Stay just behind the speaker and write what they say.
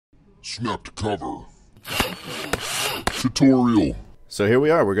SnapToCover tutorial. So here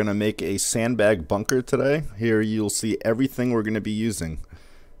we are. We're going to make a sandbag bunker today. Here you'll see everything we're going to be using.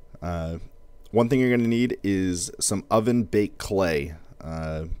 One thing you're going to need is some oven baked clay.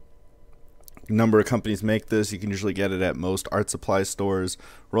 A number of companies make this. You can usually get it at most art supply stores.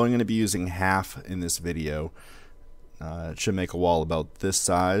 We're only going to be using half in this video. It should make a wall about this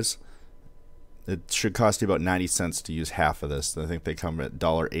size. It should cost you about 90 cents to use half of this. I think they come at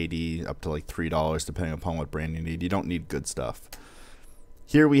 $1.80 up to like $3 depending upon what brand you need. You don't need good stuff.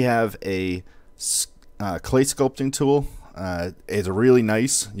 Here we have a clay sculpting tool. It's really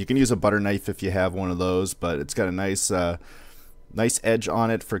nice. You can use a butter knife if you have one of those, but it's got a nice edge on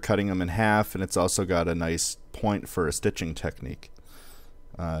it for cutting them in half, and it's also got a nice point for a stitching technique.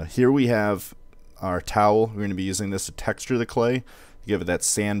 Here we have our towel. We're going to be using this to texture the clay. Give it that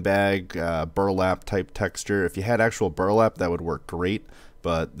sandbag burlap type texture. If you had actual burlap, that would work great,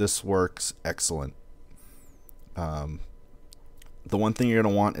 but this works excellent. The one thing you're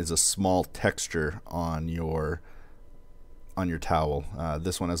going to want is a small texture on your towel.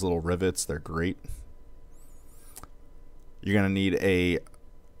 This one has little rivets. They're great. You're going to need a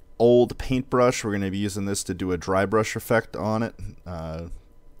old paintbrush. We're going to be using this to do a dry brush effect on it. You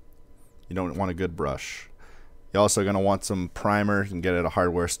don't want a good brush. You're also going to want some primer. You can get it at a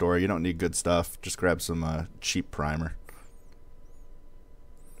hardware store. You don't need good stuff. Just grab some cheap primer.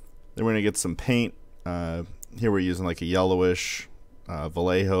 Then we're going to get some paint. Here we're using like a yellowish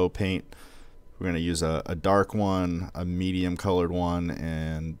Vallejo paint. We're going to use a dark one, a medium colored one,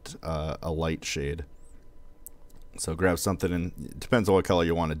 and a light shade. So grab something, and it depends on what color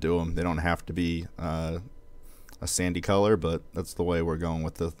you want to do them. They don't have to be a sandy color, but that's the way we're going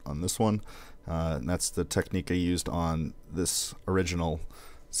with on this one. And that's the technique I used on this original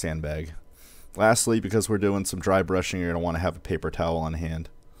sandbag. Lastly, because we're doing some dry brushing, you're going to want to have a paper towel on hand.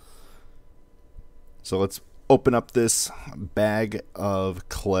 So let's open up this bag of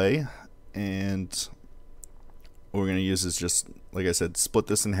clay, and what we're going to use is just, like I said, split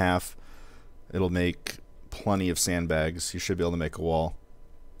this in half. It'll make plenty of sandbags. You should be able to make a wall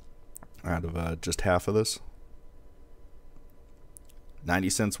out of just half of this. 90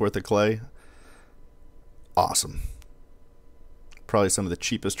 cents worth of clay. Awesome. Probably some of the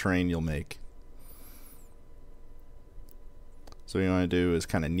cheapest terrain you'll make. So what you want to do is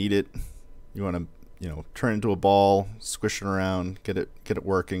kind of knead it. You want to, turn it into a ball, squish it around, get it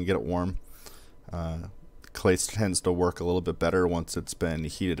working, get it warm. Clay tends to work a little bit better once it's been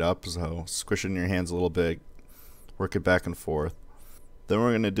heated up, so squish it in your hands a little bit, work it back and forth. Then what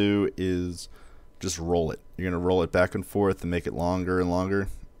we're going to do is just roll it. You're going to roll it back and forth and make it longer and longer.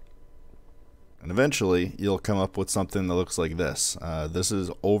 And eventually you'll come up with something that looks like this. This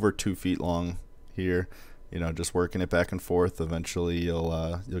is over 2 feet long here. Just working it back and forth. Eventually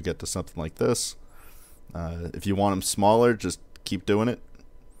you'll get to something like this. If you want them smaller, just keep doing it.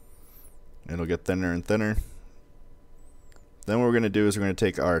 It'll get thinner and thinner. Then what we're going to do is we're going to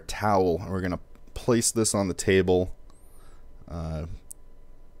take our towel and we're going to place this on the table. We're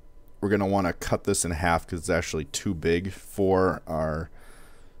going to want to cut this in half because it's actually too big for our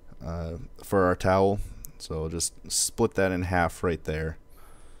towel. So just split that in half right there.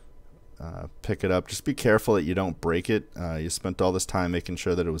 Pick it up. Just be careful that you don't break it. You spent all this time making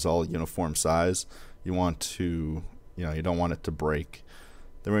sure that it was all uniform size. You want to, you don't want it to break.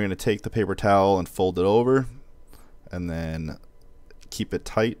 Then we're going to take the paper towel and fold it over and then keep it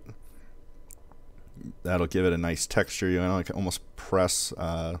tight. That'll give it a nice texture. You want to almost press, you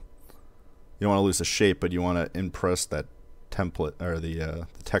don't want to lose the shape, but you want to impress that template or the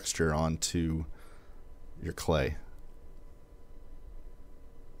texture onto your clay.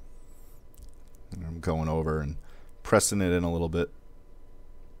 And I'm going over and pressing it in a little bit.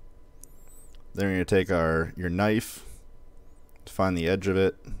 Then you're going to take your knife, find the edge of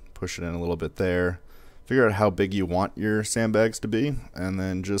it, push it in a little bit there, figure out how big you want your sandbags to be, and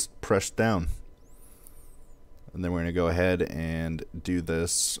then just press down. And then we're going to go ahead and do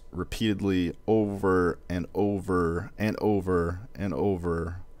this repeatedly over and over and over and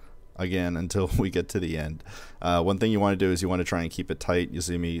over again until we get to the end. One thing you want to do is you want to try and keep it tight. You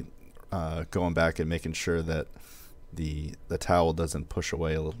see me going back and making sure that the towel doesn't push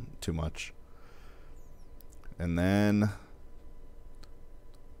away a little too much. And then,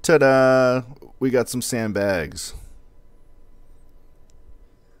 ta-da! We got some sandbags.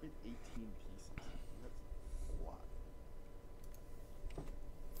 18 pieces. That's a lot.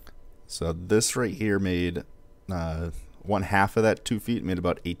 So this right here made 1/2 of that 2 feet, made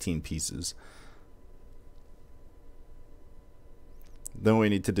about 18 pieces. Then what we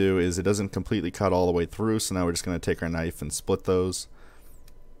need to do is it doesn't completely cut all the way through, so now we're just going to take our knife and split those.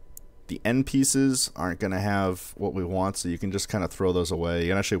 The end pieces aren't going to have what we want, so you can just kind of throw those away.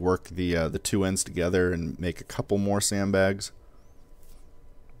 You can actually work the two ends together and make a couple more sandbags.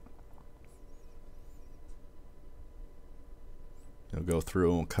 You'll go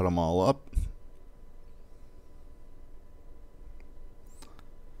through and cut them all up.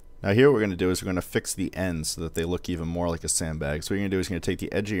 Now here what we're going to do is we're going to fix the ends so that they look even more like a sandbag. So what you're going to do is you're going to take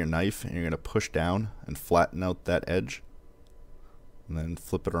the edge of your knife and you're going to push down and flatten out that edge. And then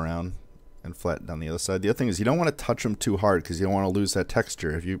flip it around and flatten down the other side. The other thing is you don't want to touch them too hard because you don't want to lose that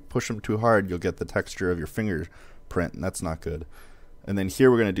texture. If you push them too hard, you'll get the texture of your fingerprint, and that's not good. And then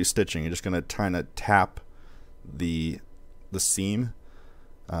here we're going to do stitching. You're just going to kind of tap the seam,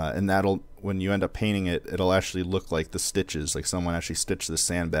 and that'll, when you end up painting it, it'll actually look like the stitches, like someone actually stitched the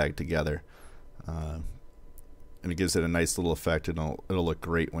sandbag together. And it gives it a nice little effect, and it'll look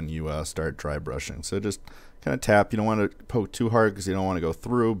great when you start dry brushing. So just kind of tap. You don't want to poke too hard because you don't want to go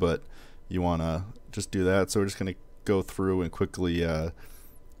through, but you want to just do that. So we're just going to go through and quickly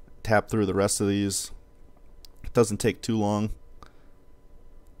tap through the rest of these. It doesn't take too long,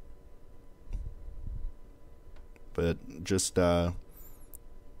 but just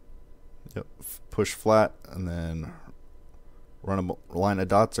push flat and then run a line of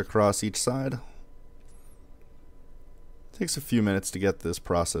dots across each side. Takes a few minutes to get this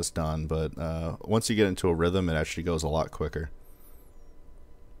process done, but once you get into a rhythm, it actually goes a lot quicker.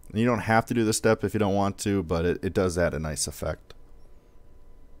 And you don't have to do this step if you don't want to, but it does add a nice effect.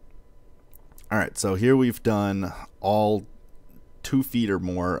 Alright, so here we've done all 2 feet or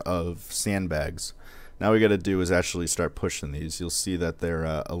more of sandbags. Now what we got to do is actually start pushing these. You'll see that they're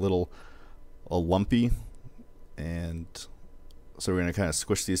a little lumpy, and so we're going to kind of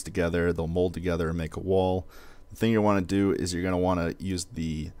squish these together. They'll mold together and make a wall. The thing you want to do is you're going to want to use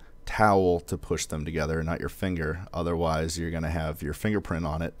the towel to push them together, not your finger. Otherwise, you're going to have your fingerprint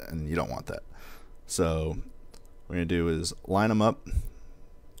on it, and you don't want that. So what we're going to do is line them up.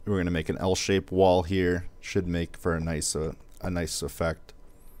 We're going to make an L-shaped wall here. Should make for a nice effect.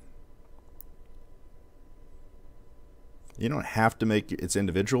 You don't have to make its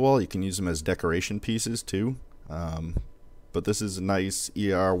individual wall. You can use them as decoration pieces too. But this is a nice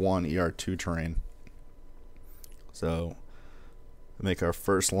ER1, ER2 terrain. So make our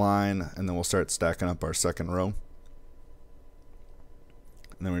first line, and then we'll start stacking up our second row.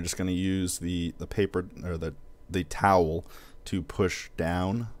 And then we're just going to use the paper or the towel to push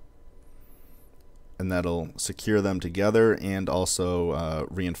down, and that'll secure them together and also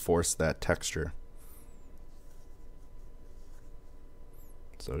reinforce that texture.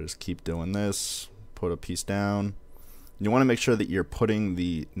 So just keep doing this. Put a piece down. You want to make sure that you're putting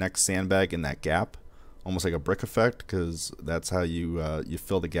the next sandbag in that gap, almost like a brick effect, because that's how you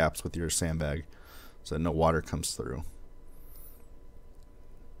fill the gaps with your sandbag, so that no water comes through.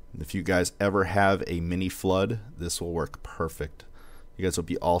 If you guys ever have a mini flood, this will work perfect. You guys will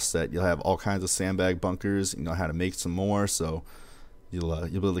be all set. You'll have all kinds of sandbag bunkers. You know how to make some more, so you'll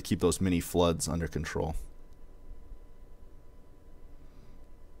be able to keep those mini floods under control.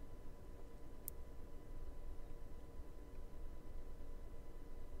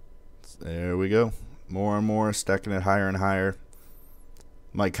 There we go. More and more, stacking it higher and higher.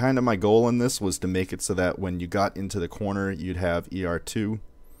 My goal in this was to make it so that when you got into the corner, you'd have ER2.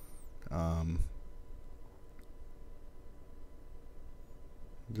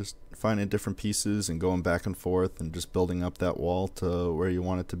 Just finding different pieces and going back and forth and just building up that wall to where you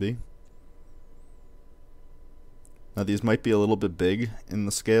want it to be. Now these might be a little bit big in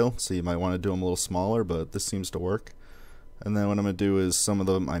the scale, so you might want to do them a little smaller, but this seems to work. And then what I'm going to do is some of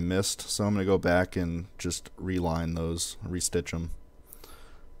them I missed, so I'm going to go back and just reline those, restitch them.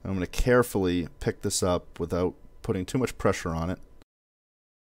 I'm going to carefully pick this up without putting too much pressure on it.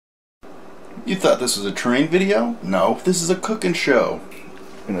 You thought this was a terrain video? No, this is a cooking show.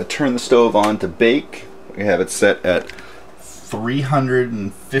 I'm going to turn the stove on to bake. We have it set at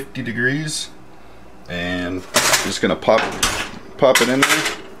 350 degrees. And I'm just going to pop it in there.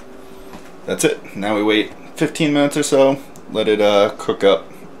 That's it. Now we wait 15 minutes or so. Let it cook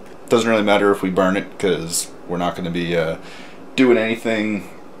up. Doesn't really matter if we burn it because we're not going to be doing anything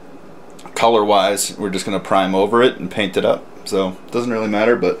color wise. We're just going to prime over it and paint it up, so it doesn't really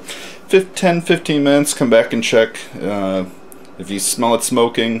matter. But 10-15 minutes, come back and check. If you smell it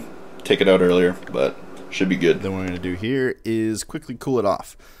smoking, take it out earlier, but should be good. Then what we're going to do here is quickly cool it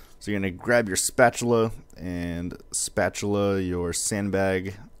off. So you're going to grab your spatula and spatula your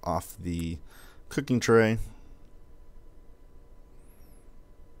sandbag off the cooking tray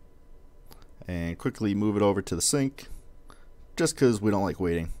and quickly move it over to the sink, just because we don't like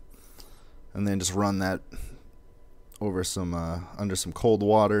waiting. And then just run that over some under some cold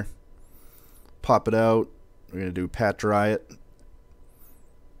water pop it out. We're going to do pat dry it.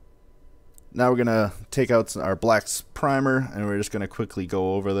 Now we're going to take out our blacks primer, and we're just going to quickly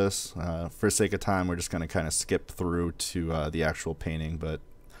go over this. For sake of time, we're just going to kind of skip through to the actual painting, but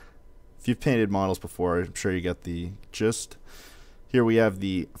if you've painted models before, I'm sure you get the gist. Here we have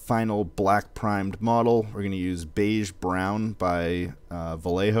the final black primed model. We're going to use Beige Brown by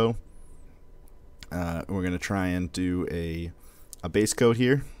Vallejo. We're going to try and do a base coat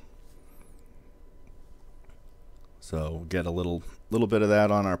here. So get a little bit of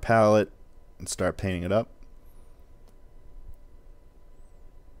that on our palette and start painting it up.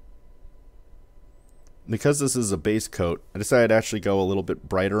 Because this is a base coat, I decided to actually go a little bit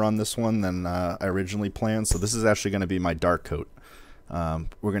brighter on this one than I originally planned. So this is actually going to be my dark coat.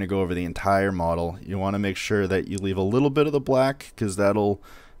 We're going to go over the entire model. You want to make sure that you leave a little bit of the black, because that'll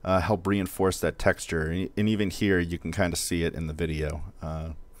help reinforce that texture. And even here you can kind of see it in the video.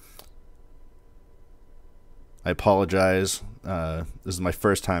 I apologize. This is my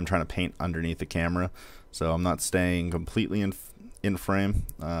first time trying to paint underneath the camera, so I'm not staying completely in frame.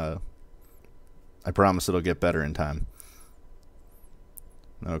 I promise it'll get better in time.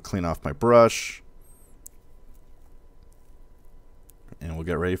 Now I'll clean off my brush, and we'll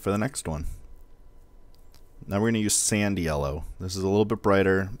get ready for the next one. Now we're going to use sand yellow. This is a little bit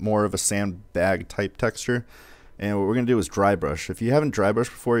brighter, more of a sandbag type texture. And what we're going to do is dry brush. If you haven't dry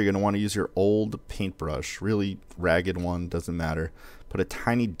brushed before, you're going to want to use your old paintbrush, really ragged one, doesn't matter. Put a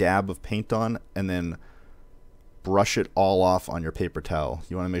tiny dab of paint on and then brush it all off on your paper towel.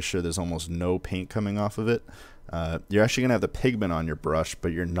 You want to make sure there's almost no paint coming off of it. You're actually going to have the pigment on your brush,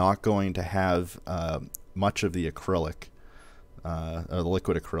 but you're not going to have much of the acrylic, or the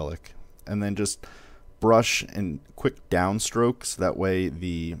liquid acrylic. And then just brush in quick down strokes. That way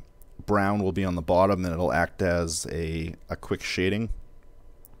the brown will be on the bottom and it'll act as a quick shading.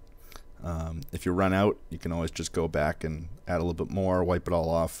 If you run out, you can always just go back and add a little bit more, wipe it all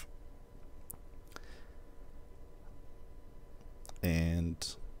off.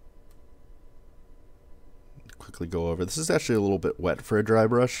 And quickly go over. This is actually a little bit wet for a dry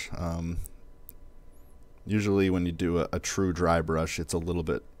brush. Usually when you do a true dry brush, it's a little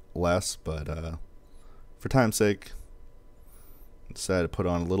bit less, but for time's sake, decided to put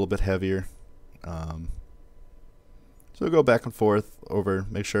on a little bit heavier. So we'll go back and forth over,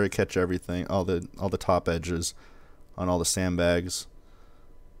 make sure I catch everything, all the top edges on all the sandbags.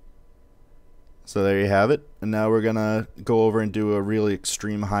 So there you have it. And now we're gonna go over and do a really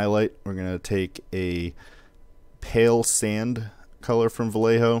extreme highlight. We're gonna take a pale sand color from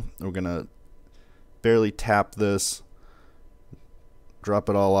Vallejo. We're gonna barely tap this, drop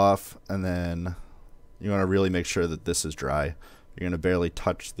it all off, and then you want to really make sure that this is dry. You're going to barely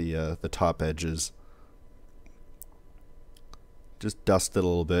touch the top edges. Just dust it a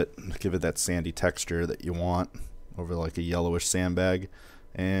little bit, give it that sandy texture that you want over like a yellowish sandbag,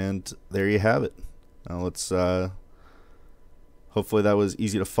 and there you have it. Now let's hopefully that was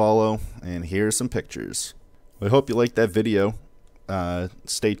easy to follow, and here's some pictures. I hope you liked that video.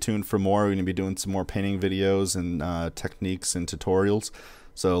 Stay tuned for more. We're going to be doing some more painting videos and techniques and tutorials,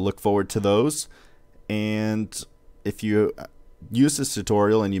 so look forward to those. And if you use this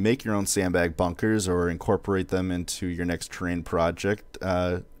tutorial and you make your own sandbag bunkers or incorporate them into your next terrain project,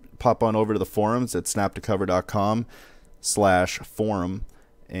 pop on over to the forums at snaptocover.com/forum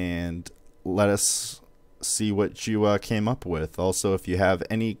and let us see what you came up with. Also, if you have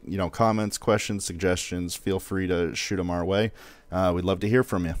any comments, questions, suggestions, feel free to shoot them our way. We'd love to hear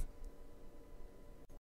from you.